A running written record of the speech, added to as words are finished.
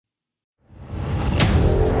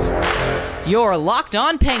Your Locked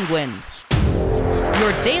On Penguins,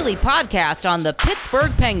 your daily podcast on the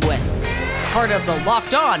Pittsburgh Penguins, part of the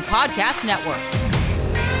Locked On Podcast Network.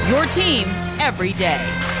 Your team every day.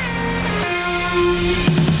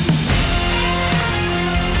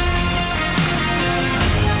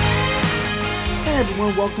 Hey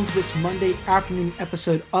everyone, welcome to this Monday afternoon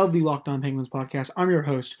episode of the Locked On Penguins podcast. I'm your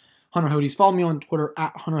host, Hunter Hodes. Follow me on Twitter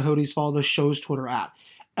at Hunter Hodes. Follow the show's Twitter at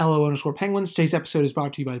LO_Penguins. Today's episode is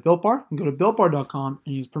brought to you by Built Bar. You can go to BuiltBar.com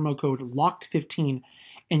and use promo code LOCKED15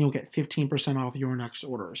 and you'll get 15% off your next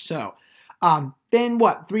order. So, been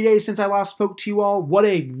 3 days since I last spoke to you all. What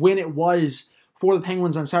a win it was for the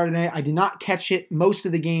Penguins on Saturday night. I did not catch it most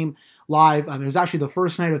of the game live. It was actually the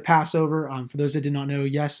first night of Passover. For those that did not know,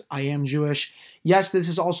 yes, I am Jewish. Yes, this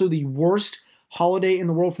is also the worst holiday in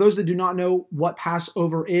the world. For those that do not know what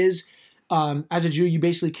Passover is, as a Jew, you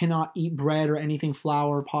basically cannot eat bread or anything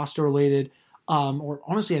flour, pasta related, or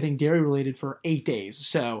honestly, I think dairy related for 8 days.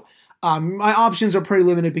 So my options are pretty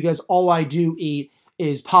limited because all I do eat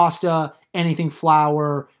is pasta, anything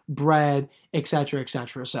flour, bread, etc.,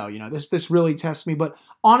 etc. So, this really tests me. But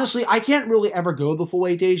honestly, I can't really ever go the full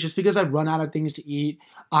 8 days just because I'd run out of things to eat.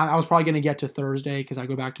 I was probably going to get to Thursday because I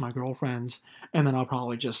go back to my girlfriend's, and then I'll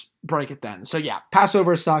probably just break it then. So yeah,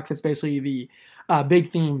 Passover sucks. It's basically the big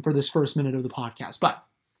theme for this first minute of the podcast. But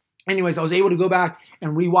anyways, I was able to go back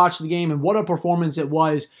and rewatch the game, and what a performance it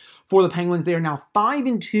was for the Penguins. They are now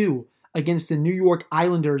 5-2 against the New York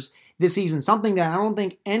Islanders this season, something that I don't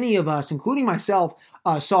think any of us, including myself,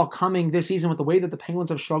 saw coming this season with the way that the Penguins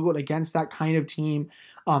have struggled against that kind of team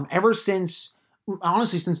ever since,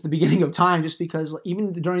 honestly, since the beginning of time, just because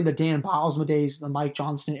even during the Dan Bylsma days, the Mike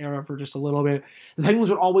Johnston era for just a little bit, the Penguins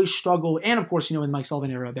would always struggle, and of course, in the Mike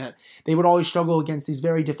Sullivan era a bit, they would always struggle against these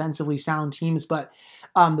very defensively sound teams, but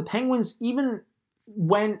the Penguins, even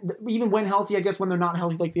when healthy, I guess when they're not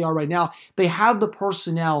healthy like they are right now, they have the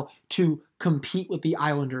personnel to compete with the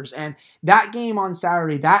Islanders. And that game on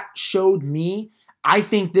Saturday, that showed me, I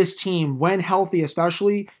think this team, when healthy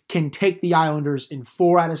especially, can take the Islanders in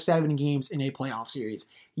 4 out of 7 games in a playoff series.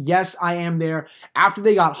 Yes, I am there. After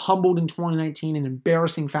they got humbled in 2019 in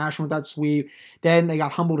embarrassing fashion with that sweep, then they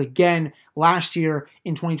got humbled again last year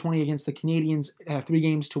in 2020 against the Canadiens,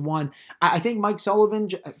 3-1. I think Mike Sullivan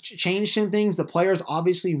changed some things. The players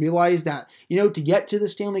obviously realized that, to get to the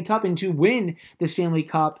Stanley Cup and to win the Stanley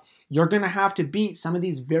Cup, you're going to have to beat some of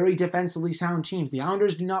these very defensively sound teams. The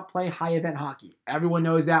Islanders do not play high-event hockey. Everyone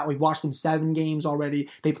knows that. We've watched them 7 games already.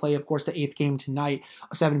 They play, of course, the 8th game tonight,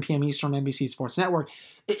 7 p.m. Eastern on NBC Sports Network.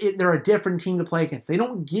 They're a different team to play against. They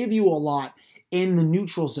don't give you a lot in the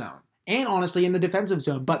neutral zone and, honestly, in the defensive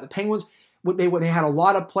zone. But the Penguins, they had a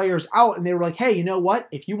lot of players out, and they were like, hey, you know what?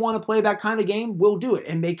 If you want to play that kind of game, we'll do it.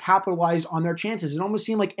 And they capitalized on their chances. It almost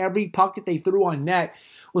seemed like every puck that they threw on net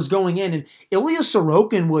was going in. And Ilya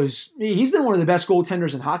Sorokin he's been one of the best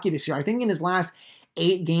goaltenders in hockey this year. I think in his last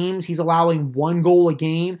 8 games, he's allowing 1 goal a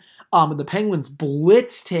game. The Penguins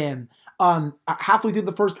blitzed him halfway through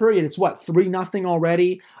the first period. It's 3-0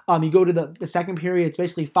 already. You go to the second period, it's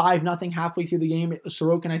basically 5-0 halfway through the game.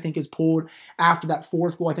 Sorokin, I think, is pulled after that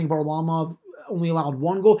 4th goal. I think Varlamov only allowed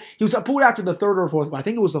 1 goal. He was pulled after the 3rd or 4th goal. I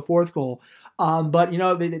think it was the 4th goal. But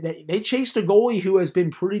they chased a goalie who has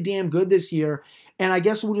been pretty damn good this year. And I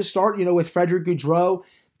guess we'll just start, with Frédéric Gaudreau.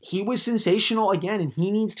 He was sensational again, and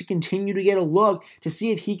he needs to continue to get a look to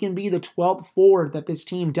see if he can be the 12th forward that this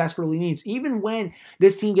team desperately needs, even when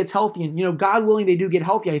this team gets healthy. And, God willing, they do get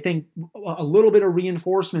healthy. I think a little bit of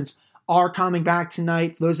reinforcements are coming back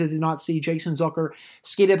tonight. For those that did not see, Jason Zucker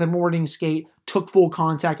skated the morning skate, took full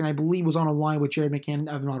contact, and I believe was on a line with Jared McCann and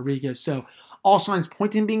Evan Rodriguez. So all signs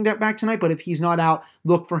point to him being back tonight, but if he's not out,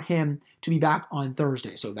 look for him to be back on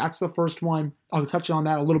Thursday. So that's the first one. I'll touch on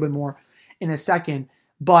that a little bit more in a second.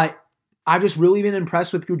 But I've just really been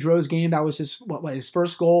impressed with Gaudreau's game. That was his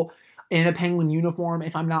first goal in a Penguin uniform,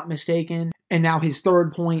 if I'm not mistaken. And now his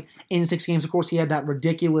 3rd point in 6 games. Of course, he had that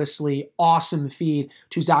ridiculously awesome feed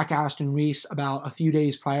to Zach Aston Reese about a few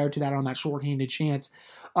days prior to that on that shorthanded chance.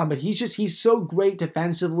 But he's so great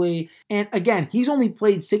defensively. And again, he's only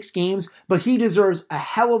played 6 games, but he deserves a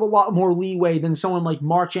hell of a lot more leeway than someone like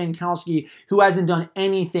Mark Jankowski, who hasn't done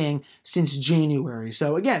anything since January.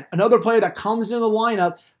 So again, another player that comes into the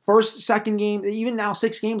lineup, first, second game, even now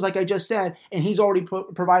 6 games, like I just said, and he's already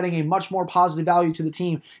providing a much more positive value to the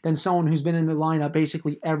team than someone who's been in the lineup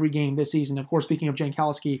basically every game this season. Of course, speaking of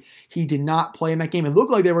Jankowski, he did not play in that game. It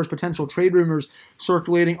looked like there was potential trade rumors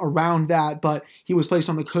circulating around that, but he was placed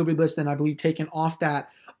on the COVID list and I believe taken off that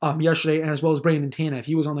yesterday, and as well as Brandon Tanev.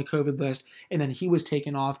 He was on the COVID list and then he was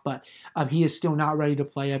taken off, but he is still not ready to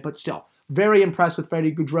play it. But still, Very impressed with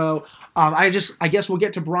Freddie Gaudreau. I guess we'll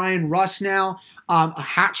get to Brian Rust now. A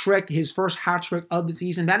hat trick, his first hat trick of the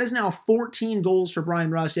season. That is now 14 goals for Brian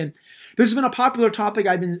Rust. And this has been a popular topic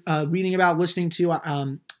I've been reading about, listening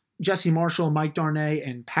to Jesse Marshall, Mike Darnay,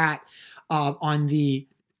 and Pat on the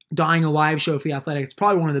Dying Alive show for The Athletic. It's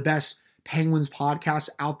probably one of the best Penguins podcasts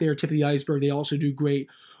out there. Tip of the iceberg. They also do great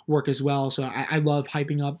work as well. So I love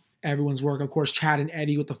hyping up everyone's work. Of course, Chad and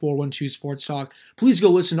Eddie with the 412 Sports Talk. Please go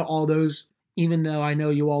listen to all those, even though I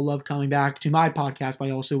know you all love coming back to my podcast, but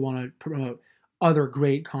I also want to promote other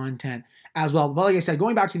great content as well. But like I said,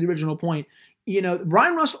 going back to the original point,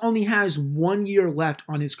 Brian Rust only has 1 year left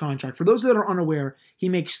on his contract. For those that are unaware, he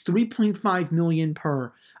makes $3.5 million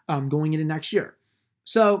per going into next year.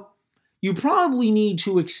 So you probably need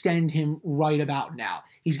to extend him right about now.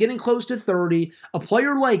 He's getting close to 30. A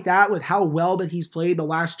player like that, with how well that he's played the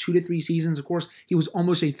last 2 to 3 seasons, of course, he was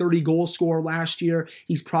almost a 30-goal scorer last year.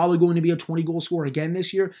 He's probably going to be a 20-goal scorer again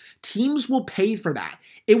this year. Teams will pay for that.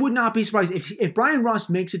 It would not be surprised if Brian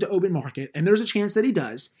Rust makes it to open market, and there's a chance that he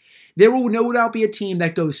does, there will no doubt be a team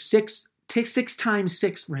that goes 6 times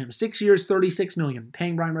 6 for him. 6 years, $36 million.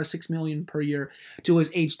 Paying Brian Rust $6 million per year to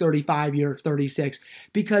his age 35 year, 36,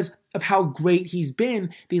 because of how great he's been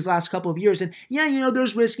these last couple of years. And yeah,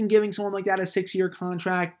 there's risk in giving someone like that a 6-year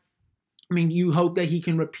contract. I mean, you hope that he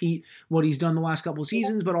can repeat what he's done the last couple of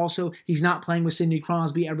seasons, but also he's not playing with Sidney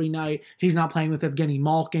Crosby every night. He's not playing with Evgeny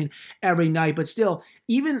Malkin every night. But still,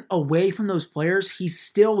 even away from those players, he's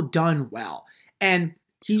still done well. And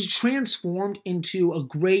he's transformed into a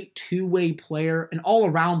great two-way player, an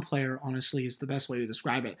all-around player, honestly, is the best way to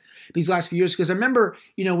describe it, these last few years. Because I remember,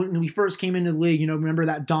 when we first came into the league, remember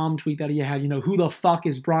that Dom tweet that he had, who the fuck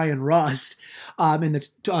is Brian Rust, in the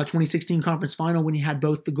 2016 conference final when he had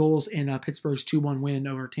both the goals in Pittsburgh's 2-1 win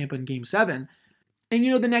over Tampa in Game 7. And,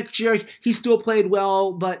 the next year, he still played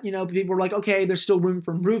well, but, people were like, okay, there's still room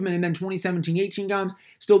for improvement. And then 2017-18 comes,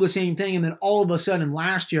 still the same thing. And then all of a sudden,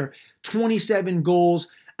 last year, 27 goals.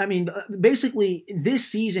 I mean, basically, this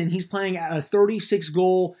season, he's playing at a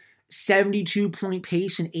 36-goal, 72-point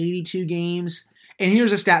pace in 82 games. And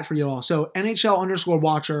here's a stat for you all. So,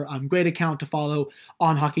 NHL_Watcher, great account to follow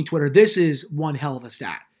on hockey Twitter. This is one hell of a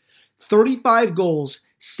stat. 35 goals,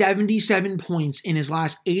 77 points in his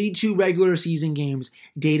last 82 regular season games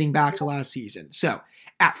dating back to last season. So,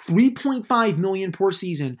 at $3.5 million per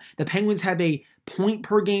season, the Penguins have a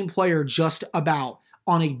point-per-game player just about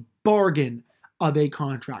on a bargain of a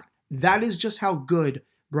contract. That is just how good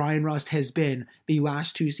Brian Rust has been the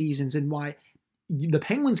last 2 seasons and why the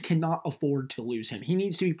Penguins cannot afford to lose him. He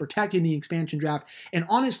needs to be protected in the expansion draft. And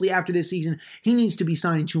honestly, after this season, he needs to be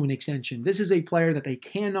signed to an extension. This is a player that they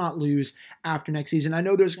cannot lose after next season. I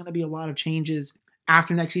know there's going to be a lot of changes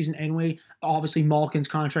after next season anyway. Obviously, Malkin's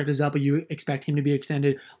contract is up, but you expect him to be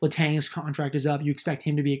extended. Letang's contract is up. You expect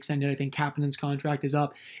him to be extended. I think Kapanen's contract is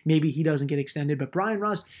up. Maybe he doesn't get extended, but Brian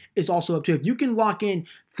Rust is also up too. If you can lock in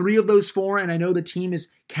 3 of those 4, and I know the team is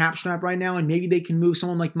cap strapped right now, and maybe they can move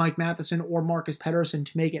someone like Mike Matheson or Marcus Pettersson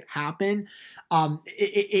to make it happen,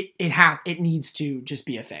 it needs to just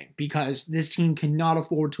be a thing, because this team cannot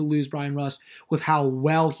afford to lose Brian Rust with how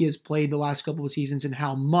well he has played the last couple of seasons and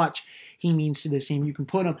how much he means to this team. You can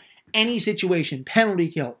put him any situation, penalty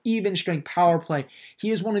kill, even strength, power play.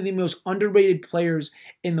 He is one of the most underrated players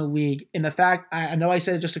in the league. And the fact, I know I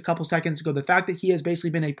said it just a couple seconds ago, the fact that he has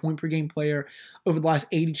basically been a point-per-game player over the last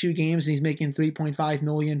 82 games and he's making $3.5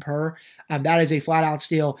 million per, that is a flat-out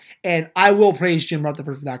steal. And I will praise Jim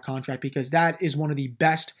Rutherford for that contract, because that is one of the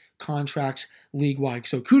best contracts league-wide.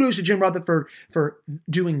 So kudos to Jim Rutherford for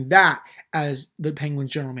doing that as the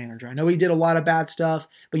Penguins general manager. I know he did a lot of bad stuff,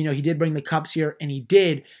 but he did bring the Cups here, and he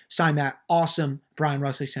did sign that awesome Brian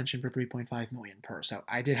Rust extension for $3.5 million per. So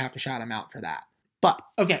I did have to shout him out for that. But,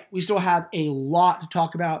 okay, we still have a lot to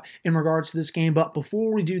talk about in regards to this game. But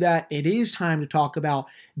before we do that, it is time to talk about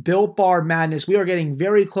Built Bar Madness. We are getting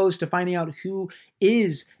very close to finding out who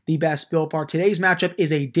is the best Built Bar. Today's matchup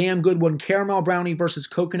is a damn good one. Caramel Brownie versus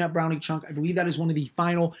Coconut Brownie Chunk. I believe that is one of the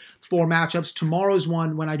final 4 matchups. Tomorrow's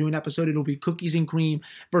one, when I do an episode, it'll be Cookies and Cream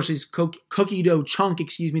versus Cookie Dough Chunk,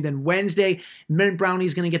 Then Wednesday, Mint Brownie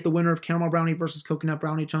is going to get the winner of Caramel Brownie versus Coconut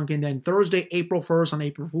Brownie Chunk. And then Thursday, April 1st, on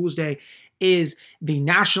April Fool's Day, is the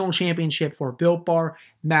national championship for Built Bar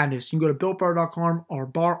Madness. You can go to BuiltBar.com or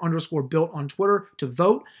bar_built on Twitter to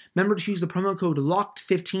vote. Remember to use the promo code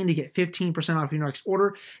LOCKED15 to get 15% off your next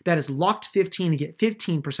order. That is LOCKED15 to get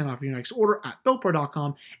 15% off your next order at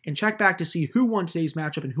BuiltBar.com, and check back to see who won today's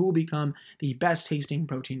matchup and who will become the best tasting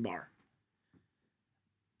protein bar.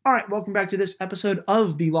 All right, welcome back to this episode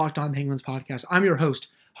of the Locked On Penguins podcast. I'm your host,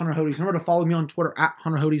 Hunter Hodes. Remember to follow me on Twitter at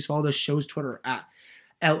Hunter Hodes. Follow the show's Twitter at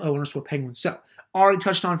LO_Penguins. So, already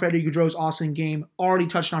touched on Freddie Gaudreau's awesome game. Already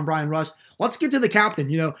touched on Bryan Rust. Let's get to the captain.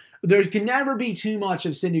 There can never be too much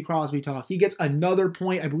of Sidney Crosby talk. He gets another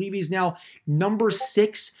point. I believe he's now number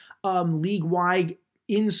 6 league-wide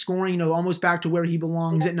in scoring, almost back to where he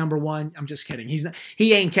belongs at number 1. I'm just kidding.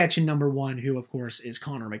 He ain't catching number 1, who, of course, is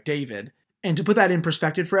Connor McDavid. And to put that in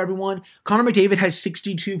perspective for everyone, Connor McDavid has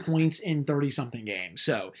 62 points in 30-something games.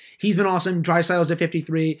 So he's been awesome. Draisaitl's at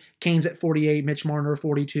 53, Kane's at 48, Mitch Marner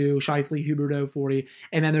 42, Scheifele, Huberdeau 40,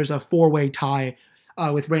 and then there's a 4-way tie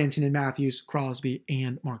with Rantanen and Matthews, Crosby,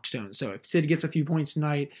 and Mark Stone. So if Sid gets a few points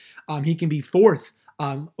tonight, he can be 4th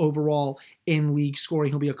overall in league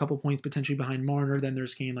scoring. He'll be a couple points potentially behind Marner. Then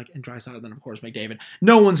there's Kane and Draisaitl. Then, of course, McDavid.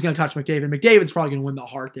 No one's going to touch McDavid. McDavid's probably going to win the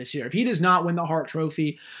Hart this year. If he does not win the Hart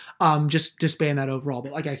Trophy, just disband that overall.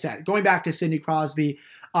 But like I said, going back to Sidney Crosby,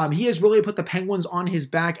 he has really put the Penguins on his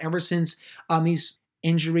back ever since these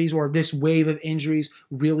injuries or this wave of injuries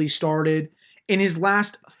really started. In his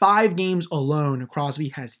last 5 games alone, Crosby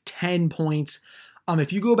has 10 points.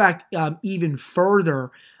 If you go back even further,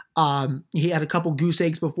 he had a couple goose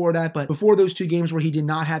eggs before that, but before those 2 games where he did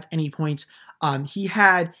not have any points, he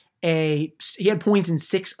had points in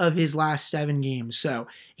 6 of his last 7 games. So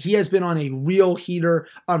he has been on a real heater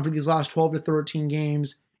for these last 12 to 13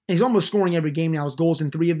 games. And he's almost scoring every game now. His goals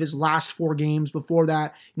in 3 of his last 4 games. Before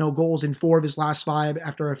that, goals in 4 of his last 5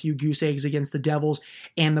 after a few goose eggs against the Devils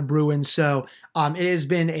and the Bruins. So it has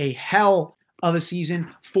been a hell of a season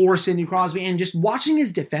for Sidney Crosby, and just watching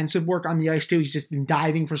his defensive work on the ice too. He's just been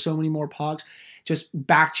diving for so many more pucks, just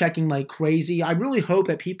back checking like crazy. I really hope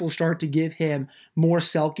that people start to give him more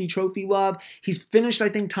Selke Trophy love. He's finished, I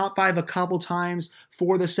think, top 5 a couple times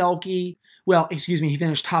for the Selke. Well, excuse me, he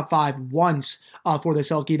finished top 5 once for the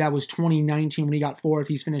Selke. That was 2019 when he got 4th.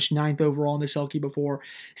 He's finished 9th overall in the Selke before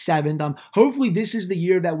 7th. Hopefully this is the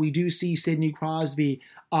year that we do see Sidney Crosby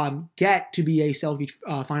get to be a Selke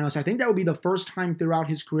finalist. I think that would be the first time throughout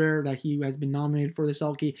his career that he has been nominated for the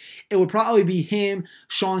Selke. It would probably be him,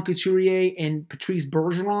 Sean Couturier, and Patrice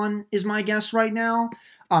Bergeron is my guess right now.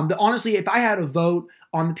 Honestly, if I had a vote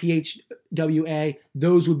on the PHWA,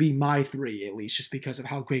 those would be my 3, at least, just because of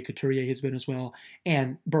how great Couturier has been as well.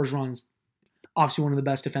 And Bergeron's obviously one of the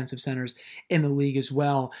best defensive centers in the league as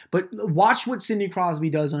well. But watch what Sidney Crosby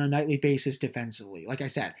does on a nightly basis defensively. Like I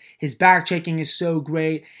said, his back checking is so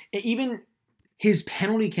great. Even his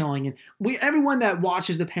penalty killing, and everyone that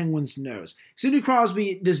watches the Penguins knows Sidney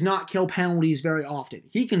Crosby does not kill penalties very often.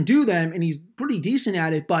 He can do them, and he's pretty decent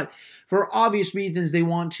at it, but for obvious reasons, they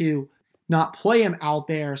want to not play him out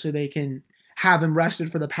there so they can have him rested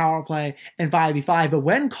for the power play and 5v5. But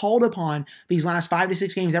when called upon these last 5 to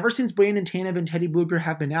 6 games, ever since Brandon Tanev and Teddy Blueger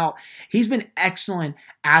have been out, he's been excellent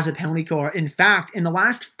as a penalty killer. In fact, in the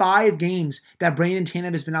last 5 games that Brandon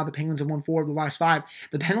Tanev has been out, the Penguins have won 4 of the last 5.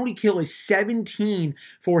 The penalty kill is 17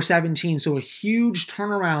 for 17. So a huge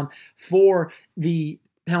turnaround for the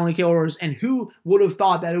penalty killers, and who would have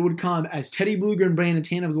thought that it would come as Teddy Blueger and Brandon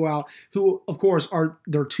Tanev go out, who, of course, are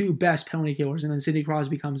their 2 best penalty killers, and then Sidney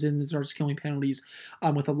Crosby comes in and starts killing penalties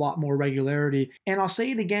with a lot more regularity. And I'll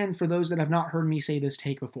say it again for those that have not heard me say this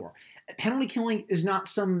take before. Penalty killing is not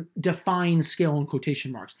some defined skill in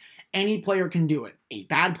quotation marks. Any player can do it. A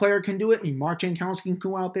bad player can do it. Mark Jankowski can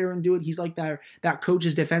go out there and do it. He's like that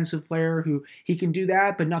coach's defensive player who he can do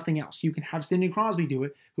that, but nothing else. You can have Sidney Crosby do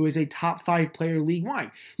it, who is a top 5 player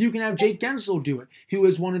league-wide. You can have Jake Guentzel do it, who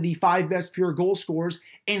is one of the 5 best pure goal scorers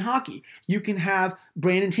in hockey. You can have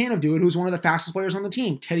Brandon Tanev do it, who's one of the fastest players on the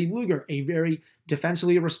team. Teddy Blueger, a very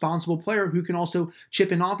defensively responsible player who can also chip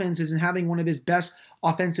in offenses and having one of his best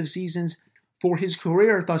offensive seasons for his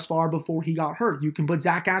career thus far before he got hurt. You can put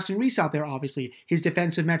Zach Aston-Reese out there, obviously. His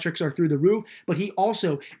defensive metrics are through the roof, but he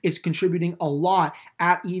also is contributing a lot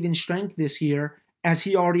at even strength this year, as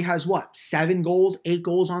he already has, 7 goals, 8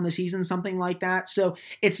 goals on the season, something like that. So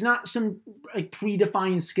it's not some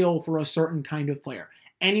predefined skill for a certain kind of player.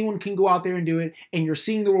 Anyone can go out there and do it, and you're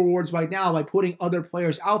seeing the rewards right now by putting other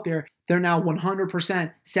players out there. They're now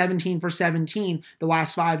 100%, 17 for 17, the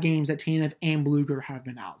last 5 games that Tanev and Blueger have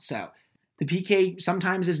been out. So the PK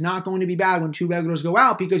sometimes is not going to be bad when 2 regulars go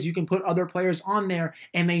out, because you can put other players on there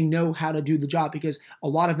and they know how to do the job, because a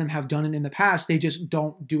lot of them have done it in the past. They just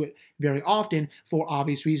don't do it very often for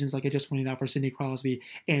obvious reasons, like I just pointed out for Sidney Crosby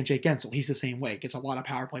and Jake Guentzel. He's the same way. Gets a lot of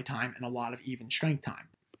power play time and a lot of even strength time.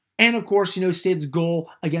 And of course, Sid's goal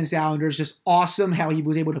against the Islanders, just awesome how he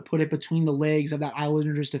was able to put it between the legs of that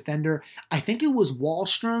Islanders defender. I think it was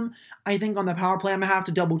Wahlstrom, on the power play. I'm going to have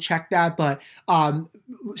to double check that, but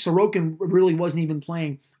Sorokin really wasn't even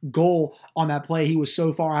playing goal on that play. He was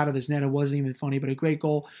so far out of his net, it wasn't even funny, but a great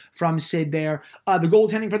goal from Sid there. The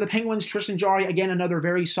goaltending for the Penguins, Tristan Jarry, again, another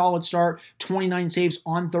very solid start, 29 saves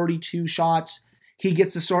on 32 shots. He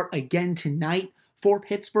gets the start again tonight for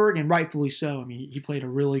Pittsburgh, and rightfully so. He played a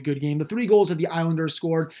really good game. The 3 goals that the Islanders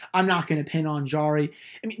scored, I'm not going to pin on Jarry.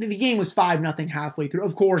 The game was 5-0 halfway through.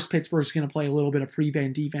 Of course, Pittsburgh's going to play a little bit of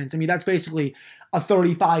prevent defense. That's basically a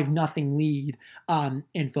 35-0 lead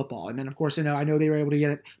in football. And then, of course, I know they were able to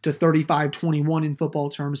get it to 35-21 in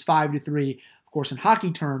football terms, 5-3, of course, in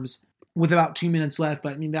hockey terms, with about 2 minutes left,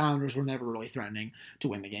 but the Islanders were never really threatening to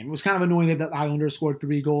win the game. It was kind of annoying that the Islanders scored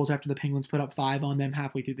 3 goals after the Penguins put up 5 on them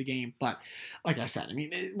halfway through the game. But like I said,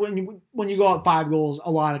 when you go up 5 goals,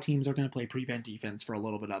 a lot of teams are going to play prevent defense for a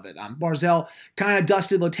little bit of it. Barzal kind of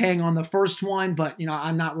dusted Letang on the first one, but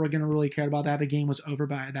I'm not really going to really care about that. The game was over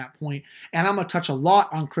by that point. And I'm going to touch a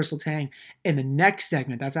lot on Chris Letang in the next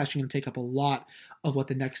segment. That's actually going to take up a lot of what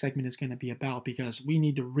the next segment is going to be about, because we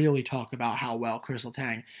need to really talk about how well Chris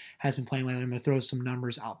Letang has been playing lately. I'm going to throw some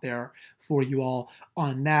numbers out there for you all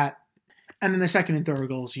on that. And then the second and third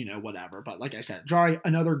goals, whatever. But like I said, Jarry,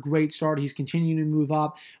 another great start. He's continuing to move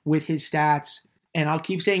up with his stats. And I'll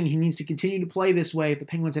keep saying he needs to continue to play this way if the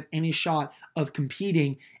Penguins have any shot of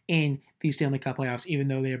competing in these Stanley Cup playoffs, even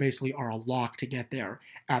though they basically are a lock to get there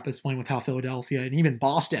at this point with how Philadelphia and even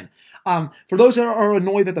Boston. For those that are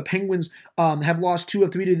annoyed that the Penguins have lost 2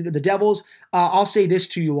 of 3 to the Devils, I'll say this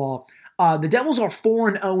to you all. The Devils are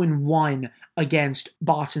 4-0-1 against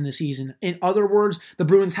Boston this season. In other words, the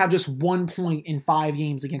Bruins have just 1 point in 5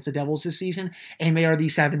 games against the Devils this season, and they are the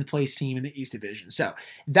 7th place team in the East Division. So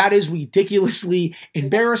that is ridiculously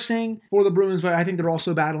embarrassing for the Bruins, but I think they're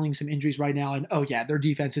also battling some injuries right now. And their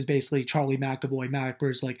defense is basically Charlie McAvoy, Matt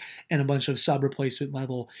Grzelcyk, and a bunch of sub-replacement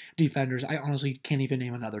level defenders. I honestly can't even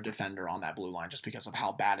name another defender on that blue line just because of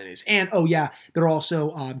how bad it is. And they're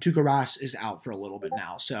also Tuukka Rask is out for a little bit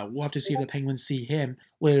now, so we'll have to see if the Penguins see him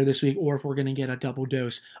later this week, or if we're going to get a double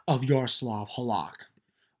dose of Yaroslav Halak.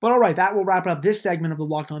 But all right, that will wrap up this segment of the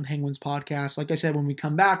Locked On Penguins podcast. Like I said, when we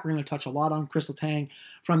come back, we're going to touch a lot on Chris Letang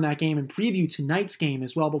from that game and preview tonight's game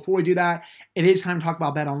as well. Before we do that, it is time to talk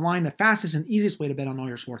about BetOnline, the fastest and easiest way to bet on all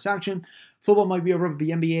your sports action. Football might be over, but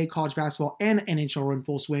the NBA, college basketball, and NHL are in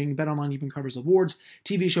full swing. BetOnline even covers awards,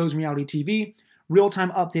 TV shows, and reality TV.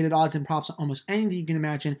 Real-time updated odds and props on almost anything you can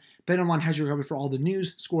imagine. BetOnline has you covered for all the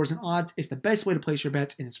news, scores, and odds. It's the best way to place your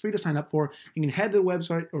bets, and it's free to sign up for. You can head to the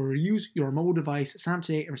website or use your mobile device. Sign up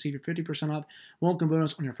today and receive your 50% off welcome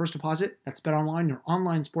bonus on your first deposit. That's BetOnline, your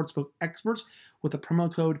online sportsbook experts, with the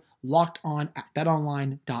promo code LOCKEDON at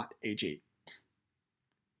betonline.ag.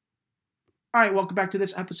 All right, welcome back to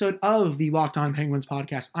this episode of the Locked On Penguins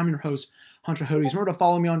podcast. I'm your host, Hunter Hodes. Remember to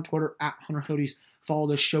follow me on Twitter at Hunter Hodes. Follow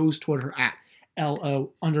the show's Twitter at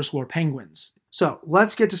LO_Penguins. So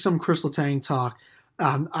let's get to some Chris Letang talk.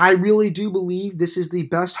 I really do believe this is the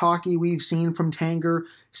best hockey we've seen from Tanger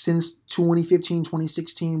since 2015,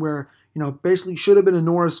 2016, where, basically should have been a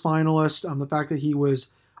Norris finalist. The fact that he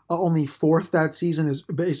was only 4th that season is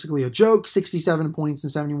basically a joke. 67 points in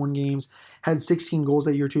 71 games, had 16 goals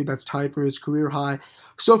that year too. That's tied for his career high.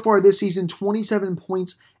 So far this season, 27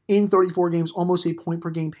 points in 34 games, almost a point per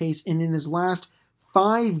game pace. And in his last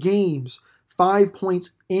 5 games, 5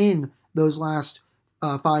 points in those last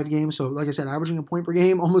 5 games. So like I said, averaging a point per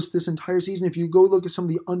game almost this entire season. If you go look at some of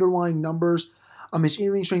the underlying numbers, his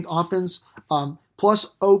even strength offense,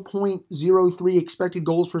 plus 0.03 expected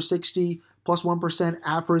goals per 60, plus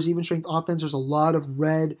 1% for his even strength offense. There's a lot of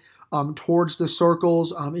red towards the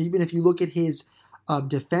circles. Even if you look at his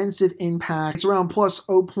defensive impact, it's around plus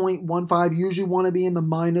 0.15. Usually want to be in the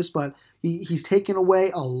minus, but he's taken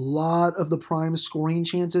away a lot of the prime scoring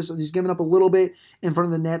chances. So he's given up a little bit in front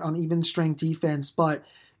of the net on even strength defense, but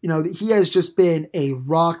he has just been a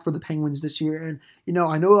rock for the Penguins this year. And,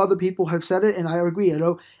 I know other people have said it, and I agree. I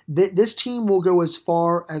know this team will go as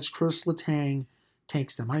far as Chris Letang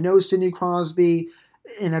takes them. I know Sidney Crosby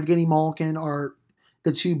and Evgeny Malkin are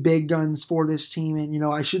the 2 big guns for this team. And,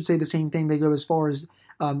 I should say the same thing. They go as far as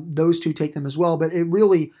those 2 take them as well. But it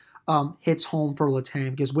really hits home for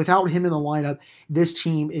Letang, because without him in the lineup, this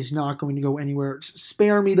team is not going to go anywhere.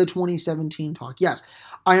 Spare me the 2017 talk. Yes,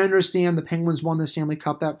 I understand the Penguins won the Stanley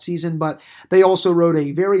Cup that season, but they also rode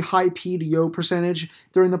a very high PDO percentage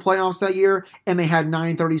during the playoffs that year, and they had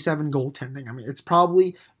 .937 goaltending. It's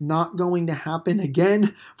probably not going to happen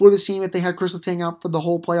again for the team if they had Chris Letang out for the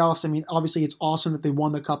whole playoffs. Obviously, it's awesome that they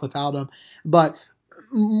won the Cup without him, but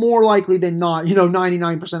more likely than not,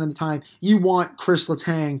 99% of the time, you want Chris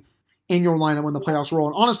Letang in your lineup when the playoffs roll.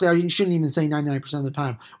 And honestly, I shouldn't even say 99% of the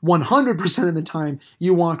time. 100% of the time,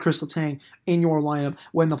 you want Chris Letang in your lineup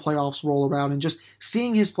when the playoffs roll around. And just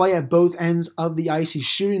seeing his play at both ends of the ice, he's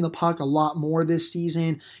shooting the puck a lot more this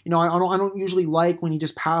season. I don't usually like when he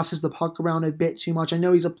just passes the puck around a bit too much. I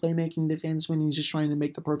know he's a playmaking defenseman. He's just trying to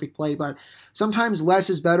make the perfect play, but sometimes less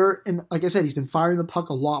is better. And like I said, he's been firing the puck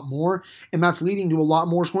a lot more, and that's leading to a lot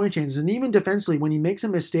more scoring chances. And even defensively, when he makes a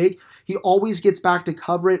mistake, he always gets back to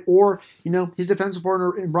cover it, or his defensive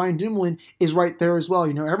partner in Brian Dumoulin is right there as well.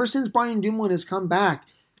 Ever since Brian Dumoulin has come back,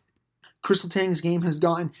 Chris Letang's game has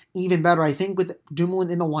gotten even better. I think with Dumoulin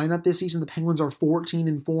in the lineup this season, the Penguins are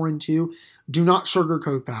 14-4-2. Do not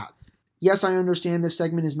sugarcoat that. Yes, I understand this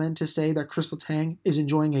segment is meant to say that Chris Letang is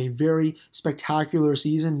enjoying a very spectacular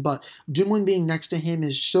season, but Dumoulin being next to him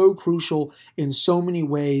is so crucial in so many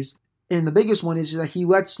ways. And the biggest one is that he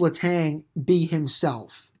lets Letang be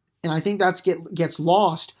himself. And I think that gets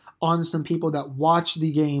lost on some people that watch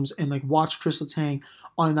the games and watch Chris Letang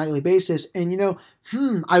on a nightly basis. And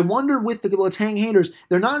I wonder with the Letang haters,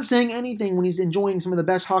 they're not saying anything when he's enjoying some of the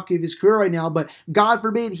best hockey of his career right now, but God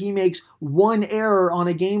forbid he makes one error on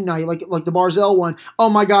a game night, like the Barzell one.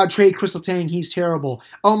 Oh my God, trade Chris Letang, he's terrible.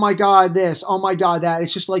 Oh my God, this. Oh my God, that.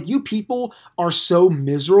 It's just you people are so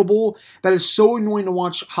miserable that it's so annoying to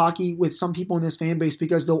watch hockey with some people in this fan base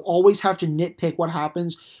because they'll always have to nitpick what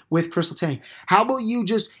happens with Chris Letang. How about you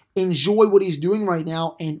just enjoy what he's doing right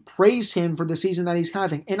now and praise him for the season that he's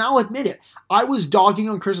having? And I'll admit it, I was dogging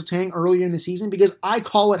on Chris Letang earlier in the season because I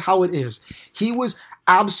call it how it is. He was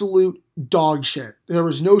absolute dog shit. There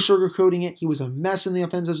was no sugarcoating it. He was a mess in the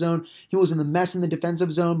offensive zone. He was in the mess in the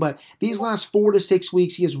defensive zone. But these last 4 to 6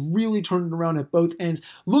 weeks, he has really turned it around at both ends.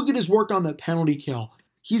 Look at his work on the penalty kill.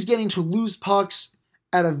 He's getting to lose pucks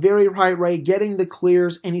at a very high rate, getting the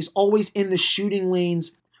clears, and he's always in the shooting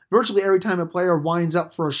lanes virtually every time a player winds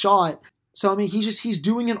up for a shot. So, he's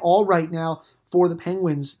doing it all right now for the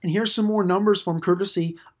Penguins. And here's some more numbers from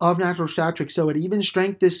courtesy of Natural Stat Trick. So at even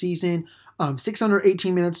strength this season,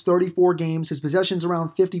 618 minutes, 34 games. His possession's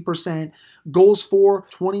around 50%. Goals for,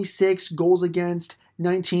 26. Goals against,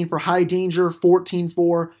 19. For high danger, 14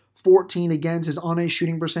 for, 14 against. His on-ice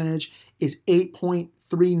shooting percentage is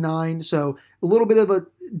 8.39. So a little bit of a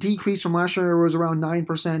decrease from last year. It was around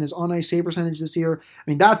 9%. His on-ice save percentage this year,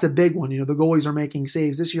 that's a big one. The goalies are making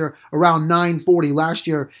saves this year around 940. Last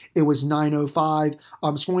year, it was 905.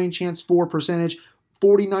 Scoring chance for percentage,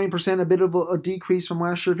 49%, a bit of a decrease from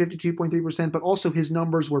last year, 52.3%, but also his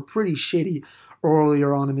numbers were pretty shitty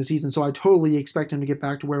earlier on in the season, so I totally expect him to get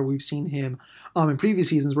back to where we've seen him in previous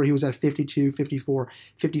seasons where he was at 52, 54,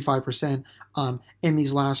 55% in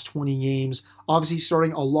these last 20 games. Obviously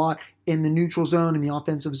starting a lot in the neutral zone and the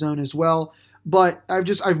offensive zone as well. But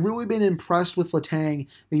I've really been impressed with Letang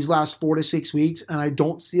these last 4 to 6 weeks, and I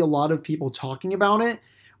don't see a lot of people talking about it,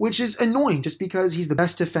 which is annoying just because he's the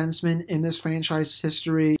best defenseman in this franchise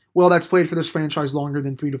history. Well, that's played for this franchise longer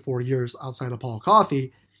than 3 to 4 years outside of Paul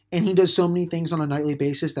Coffey. And he does so many things on a nightly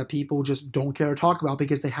basis that people just don't care to talk about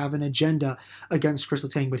because they have an agenda against Chris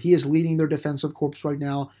Letang. But he is leading their defensive corps right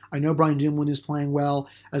now. I know Brian Dumoulin is playing well.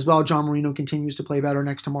 As well, John Marino continues to play better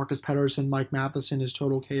next to Marcus Pettersson. Mike Matheson is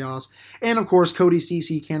total chaos. And of course, Cody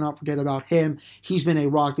Ceci, cannot forget about him. He's been a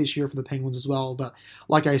rock this year for the Penguins as well. But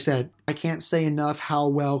like I said, I can't say enough how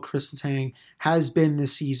well Chris Letang has been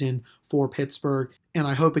this season for Pittsburgh. And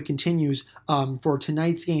I hope it continues for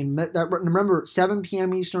tonight's game. Remember, 7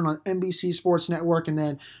 p.m. Eastern on NBC Sports Network, and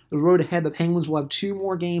then the road ahead, the Penguins will have 2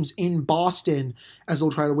 more games in Boston as they'll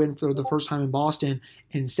try to win for the first time in Boston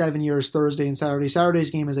in 7 years, Thursday and Saturday.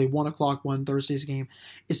 Saturday's game is a 1 o'clock one. Thursday's game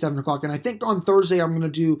is 7 o'clock. And I think on Thursday I'm going to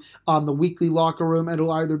do the weekly locker room.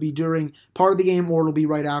 It'll either be during part of the game or it'll be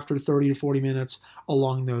right after 30 to 40 minutes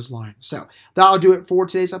along those lines. So that'll do it for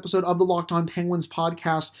today's episode of the Locked On Penguins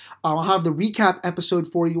podcast. I'll have the recap episode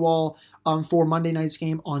for you all for Monday night's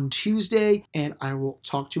game on Tuesday, and I will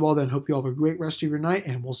talk to you all then. Hope you all have a great rest of your night,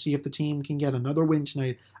 and we'll see if the team can get another win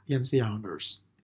tonight against the Islanders.